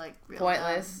you'd be like real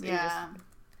Pointless? dumb. You Yeah.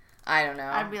 I don't know.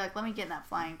 I'd be like, let me get in that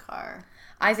flying car.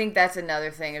 I think that's another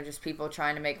thing of just people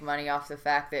trying to make money off the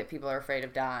fact that people are afraid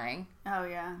of dying. Oh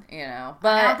yeah. You know,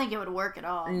 but I don't think it would work at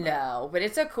all. no, but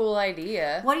it's a cool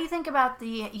idea. What do you think about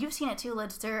you've seen it too,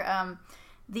 Lidster,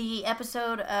 the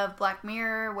episode of Black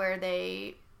Mirror where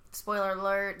they, spoiler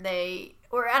alert,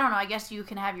 or I don't know, I guess you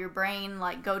can have your brain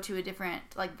like go to a different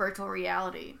like virtual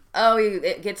reality. Oh,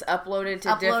 it gets uploaded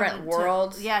to different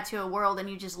worlds. To a world, and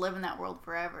you just live in that world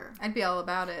forever. I'd be all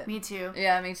about it. Me too.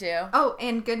 Yeah, me too. Oh,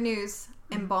 and good news.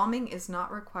 Embalming is not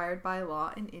required by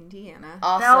law in Indiana.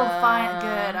 Awesome. Oh, fine.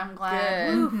 Good. I'm glad.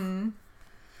 Good. Mm-hmm.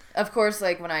 Of course,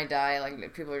 like when I die,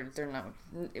 like people they're not.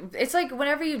 It's like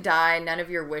whenever you die, none of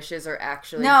your wishes are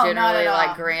actually No, not generally at all.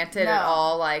 like granted No. at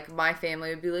all. Like my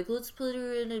family would be like, "Let's put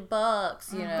her in a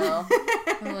box," you know.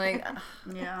 I'm like,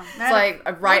 Yeah. it's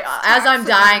like right as I'm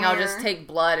dying, I'll just take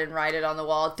blood and write it on the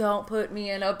wall. Don't put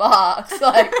me in a box,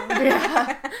 like,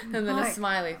 Yeah. and then a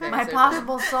smiley face. My over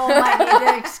possible soul might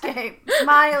need to escape.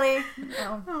 Smiley.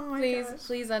 Oh. Oh my it. gosh.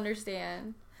 Please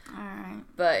understand. All right.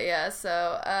 But yeah,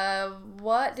 so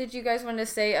what did you guys want to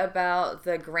say about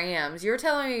the grams? You were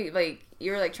telling me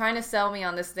you were trying to sell me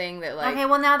on this thing that Okay,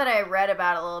 well now that I read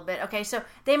about it a little bit, okay, so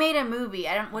they made a movie.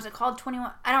 Was it called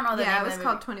 21? I don't know the name Yeah, of it the was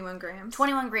called movie. 21 grams.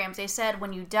 21 grams. They said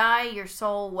when you die, your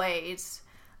soul weighs,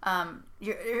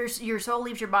 your soul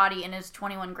leaves your body and is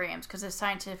 21 grams because the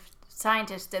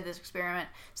scientists did this experiment.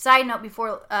 Side note,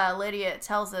 before Lydia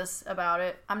tells us about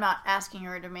it, I'm not asking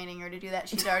her or demanding her to do that.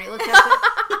 She's already looked up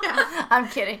it. I'm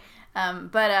kidding.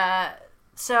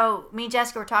 So me and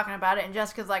Jessica were talking about it, and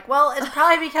Jessica's like, well, it's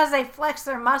probably because they flex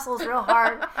their muscles real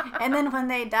hard, and then when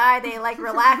they die, they like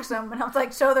relax them. And I was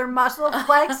like, so their muscle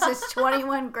flex is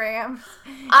 21 grams.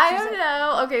 I don't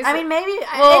know. Okay, so, I mean, maybe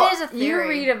well, it is a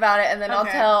theory. You read about it, and then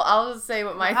Okay. I'll say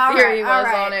what my theory was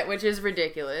on it, which is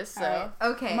ridiculous. So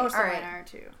Okay, most all of right. mine are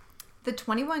too. The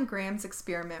 21 grams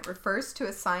experiment refers to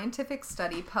a scientific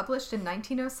study published in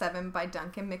 1907 by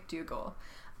Duncan McDougall,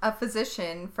 a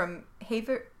physician from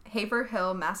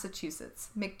Haverhill, Massachusetts.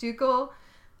 McDougall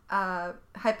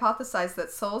hypothesized that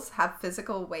souls have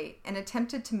physical weight and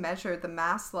attempted to measure the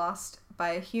mass lost by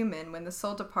a human when the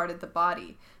soul departed the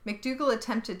body. McDougall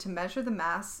attempted to measure the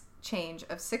mass change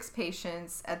of 6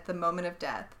 patients at the moment of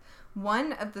death.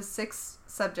 One of the 6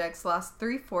 subjects lost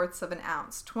 3/4 of an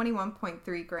ounce,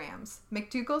 21.3 grams.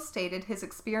 McDougall stated his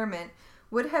experiment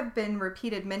would have been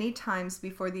repeated many times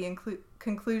before the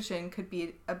conclusion could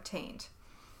be obtained.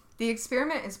 The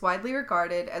experiment is widely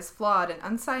regarded as flawed and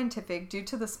unscientific due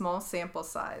to the small sample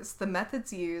size, the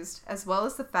methods used, as well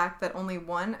as the fact that only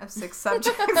 1 of 6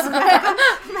 subjects met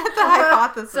the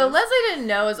hypothesis. So Leslie didn't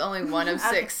know it was only 1 of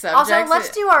 6 subjects. Also, let's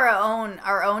do our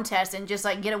own test and just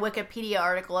like get a Wikipedia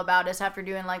article about us after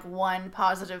doing like one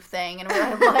positive thing, and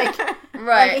we're like,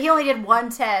 right? Like, he only did 1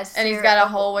 test, and he's got a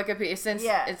whole Wikipedia since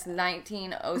it's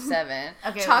 1907.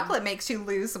 Okay, chocolate makes you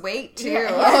lose weight too.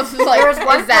 Yeah. I was like, There was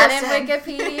one is that person- in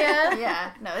Wikipedia?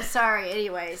 Yeah, no, sorry.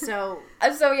 Anyway, so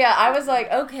yeah, I was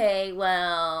like, okay,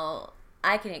 well,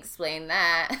 I can explain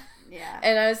that. yeah,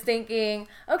 And I was thinking,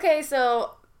 okay,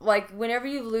 so like whenever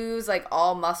you lose like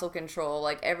all muscle control,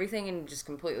 like everything and just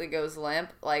completely goes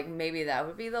limp, like maybe that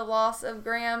would be the loss of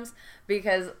grams.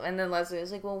 And then Leslie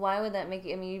was like, well, why would that make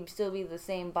you? I mean, you'd still be the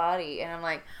same body. And I'm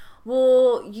like,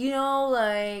 well,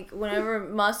 like whenever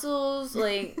muscles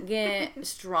like get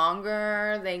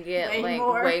stronger, they get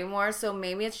way more. So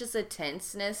maybe it's just a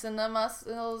tenseness in the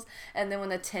muscles, and then when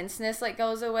the tenseness like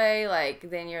goes away, like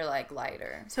then you're like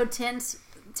lighter. so tense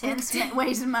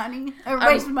weighs money or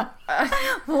weighs money.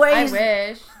 I Weighs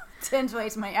wish. tense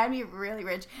weighs money. I'd be really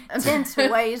rich. Tense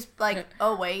weighs like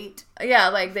weight. Yeah,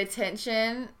 like the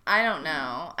tension. I don't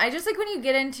know. I just like when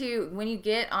you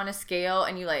get on a scale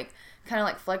and you like kind of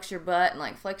like flex your butt and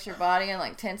like flex your body and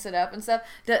like tense it up and stuff,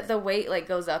 the weight like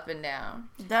goes up and down.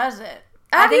 Does it?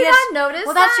 Have you not noticed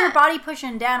well, that? that's your body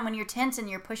pushing down. When you're tensing,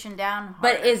 you're pushing down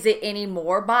harder. But is it any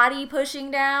more body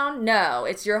pushing down? No,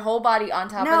 it's your whole body on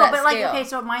top of that No, but scale. like, okay,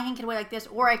 so my hand can weigh like this,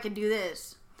 or I could do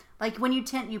this. Like, when you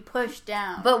tense, you push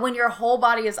down. But when your whole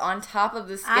body is on top of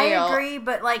the scale... I agree,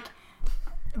 but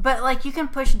you can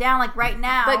push down, like, right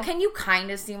now. But can you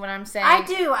kind of see what I'm saying? I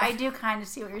do kind of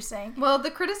see what you're saying. Well,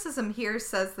 the criticism here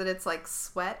says that it's like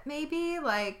sweat, maybe,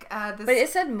 like this. But it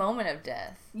said moment of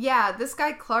death. Yeah, this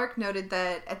guy Clark noted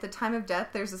that at the time of death,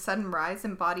 there's a sudden rise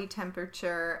in body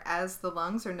temperature as the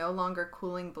lungs are no longer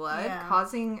cooling blood,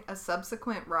 causing a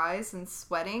subsequent rise in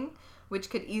sweating, which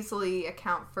could easily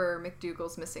account for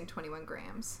McDougall's missing 21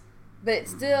 grams. But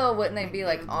still, wouldn't they be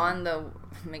like on the...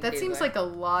 That seems like a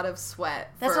lot of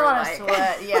sweat. That's a lot of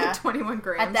sweat, yeah. 21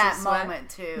 grams At that of sweat. moment,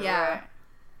 too. Yeah. Right?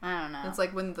 I don't know. It's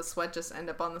like, wouldn't the sweat just end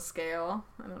up on the scale?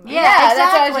 I don't know. Yeah,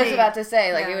 that's what I was exactly. just about to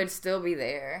say. Like, Yeah. it would still be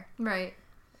there. Right.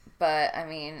 But, I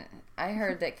mean, I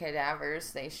heard that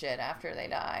cadavers, they shit after they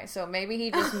die. So maybe he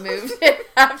just moved it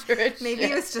after it Maybe shit.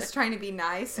 he was just trying to be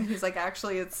nice, and he's like,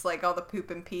 actually, it's like all the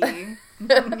poop and pee.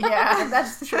 Yeah,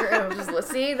 that's true.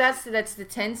 See, that's the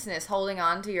tenseness holding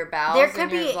on to your bowels. There could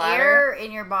and your be bladder. air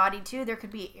in your body, too. There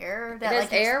could be air that, Does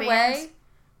like, air expands.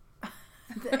 weigh?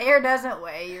 The air doesn't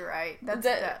weigh, you're right.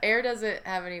 Air doesn't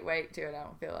have any weight to it, I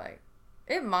don't feel like.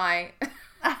 It might.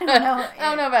 I don't know. I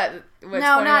don't know about what,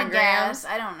 No, 21 not grams. gas.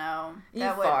 I don't know. You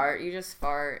fart. You just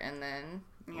fart, and then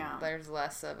there's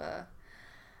less of a...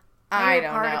 I don't know.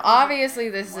 particles- Obviously,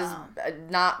 this Wow. has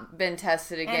not been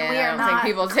tested again. And we I are don't not.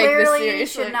 think people take this Clearly,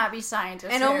 seriously. should not be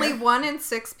scientists. And here. only 1 in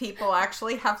 6 people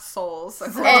actually have souls.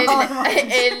 In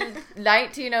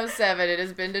 1907, it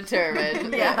has been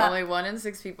determined Yeah. that only 1 in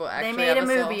 6 people actually they made have a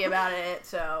soul. movie about it,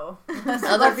 so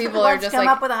Other people are just come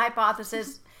like- up with a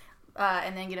hypothesis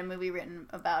and then get a movie written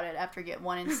about it after get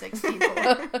 1 in 6 people.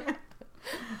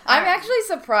 I'm actually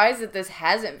surprised that this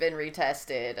hasn't been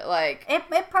retested. Like,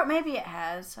 Maybe it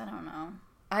has. I don't know.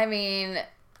 I mean,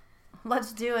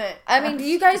 Let's do it.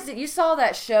 you saw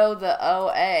that show, the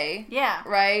OA, Yeah.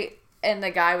 right? And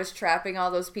the guy was trapping all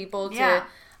those people to, Yeah.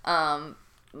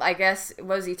 I guess,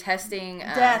 was he testing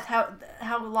Death.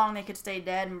 How long they could stay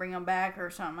dead and bring them back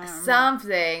or something. I don't know.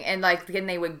 something, and like then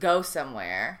they would go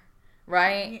somewhere,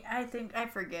 right? I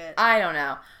forget. I don't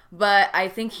know. But I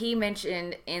think he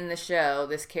mentioned in the show,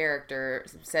 this character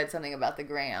said something about the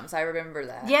grams. I remember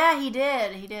that. Yeah, he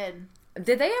did.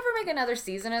 Did they ever make another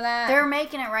season of that? They're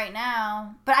making it right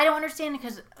now, but I don't understand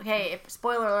because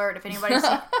spoiler alert, if anybody's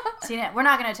seen it, we're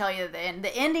not going to tell you the end.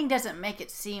 The ending doesn't make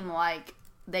it seem like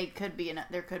there could be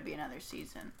another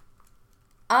season.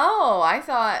 Oh, I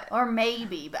thought, or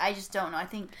maybe, but I just don't know. I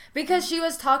think because she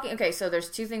was talking. Okay, so there's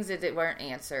two things that weren't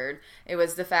answered. It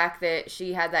was the fact that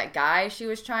she had that guy she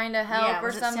was trying to help,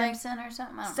 or something, Simpson or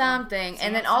something. I don't something, know.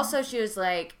 and then also she was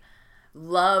like.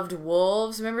 Loved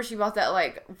wolves. Remember she bought that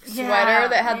like sweater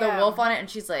that had the wolf on it, and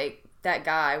she's like, that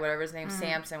guy, whatever his name,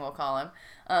 Samson, we'll call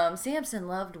him. Samson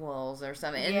loved wolves or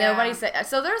something, and nobody said.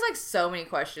 So there's like so many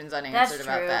questions unanswered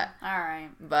about that. All right,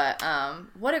 but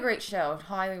what a great show!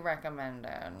 Highly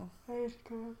recommended. All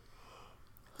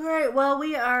right, well,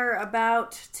 we are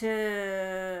about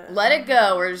to let it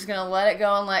go. We're just gonna let it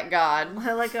go and let God.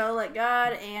 Let go, let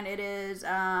God, and it is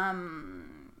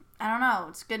I don't know.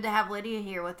 It's good to have Lydia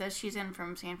here with us. She's in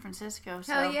from San Francisco.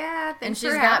 So. Hell yeah. Thanks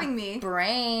for having having me.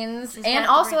 Brains. And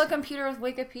also a computer with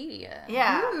Wikipedia.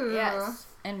 Yeah. Ooh. Yes.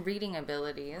 And reading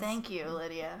abilities. Thank you,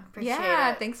 Lydia. Appreciate it.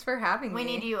 Yeah, thanks for having me. We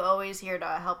need you always here to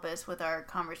help us with our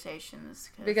conversations.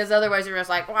 Because otherwise you're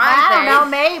just like, why I don't know,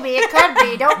 maybe. It could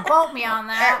be. Don't quote me on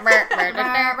that.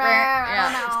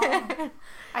 I don't know.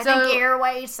 I think air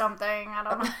weighs something. I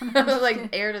don't know. Like,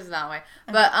 air does not weigh.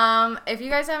 But if you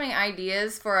guys have any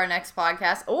ideas for our next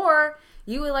podcast, or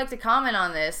you would like to comment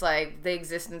on this, like the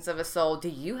existence of a soul, do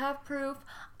you have proof?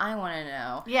 I want to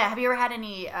know. Yeah, have you ever had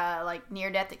any like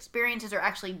near-death experiences, or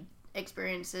actually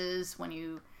experiences when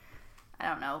you, I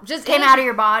don't know, just came out of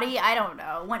your body? I don't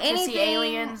know. Went to see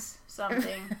aliens,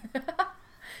 something.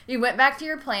 You went back to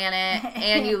your planet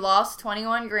and you lost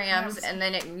 21 grams and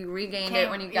then you regained it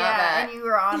when you got back. And you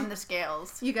were on the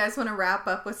scales. You guys want to wrap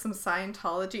up with some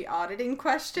Scientology auditing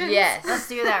questions? Yes. Let's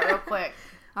do that real quick.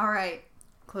 All right.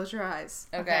 Close your eyes.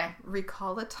 Okay.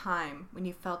 Recall a time when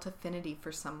you felt affinity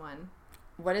for someone.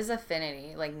 What is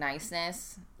affinity? Like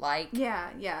niceness? Like?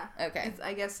 Yeah. Okay.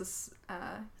 I guess it's...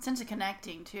 sense of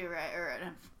connecting too, right? Or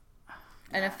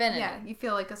an affinity. Yeah, you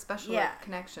feel like a special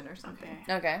connection or something.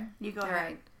 Okay. You go ahead.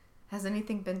 Right. Has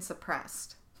anything been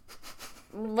suppressed?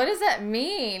 What does that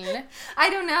mean? I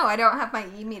don't know. I don't have my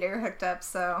e-meter hooked up,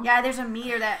 so... Yeah, there's a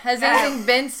meter that... Has anything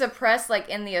been suppressed, like,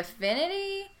 in the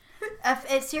affinity?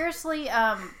 It seriously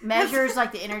measures,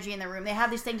 like, the energy in the room. They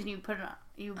have these things and you put it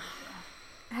on...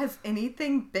 Has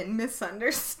anything been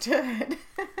misunderstood?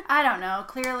 I don't know.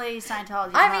 Clearly,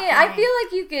 Scientology. I feel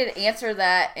like you could answer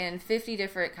that in 50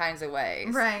 different kinds of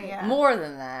ways. Right. Yeah. More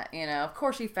than that, you know. Of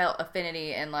course, you felt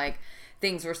affinity and like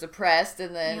things were suppressed,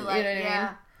 and then you know what I mean.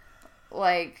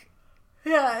 Like,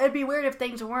 yeah, it'd be weird if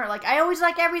things weren't. Like, I always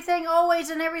like everything,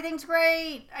 always, and everything's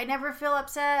great. I never feel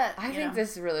upset. I think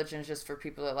this religion is just for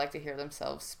people that like to hear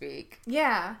themselves speak.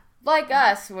 Yeah. Like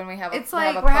us when we have a, it's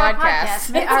like have a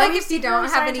podcast. It's like if you don't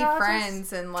have any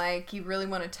friends and like you really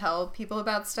want to tell people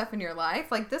about stuff in your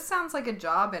life. Like this sounds like a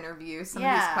job interview, some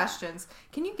of these questions.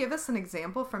 Can you give us an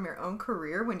example from your own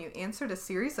career when you answered a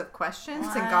series of questions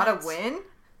and got a win?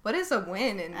 What is a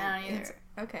win? And I don't either.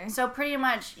 Okay. So pretty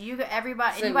much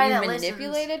anybody so that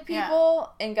manipulated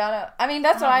people and got a... I mean,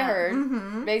 that's what I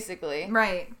heard, basically.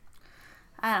 Right.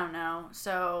 I don't know.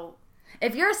 So...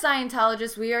 If you're a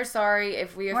Scientologist, we are sorry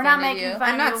if we offended you. We're not making fun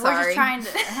of you. I'm not sorry. We're just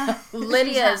trying to...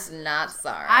 Lydia's not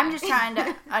sorry. I'm just trying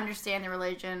to understand the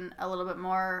religion a little bit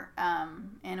more, and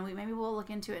maybe we'll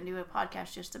look into it and do a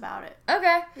podcast just about it.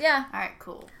 Okay, yeah. All right,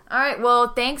 cool. All right, well,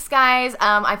 thanks, guys.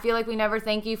 I feel like we never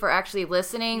thank you for actually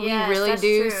listening. Yes, we really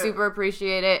do true. super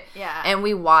appreciate it. Yeah. And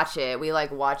we watch it. We,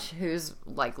 like, watch who's,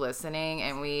 like, listening.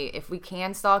 And if we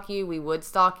can stalk you, we would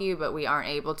stalk you, but we aren't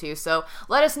able to. So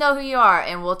let us know who you are,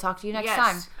 and we'll talk to you next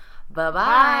time. Bye-bye.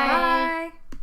 Bye.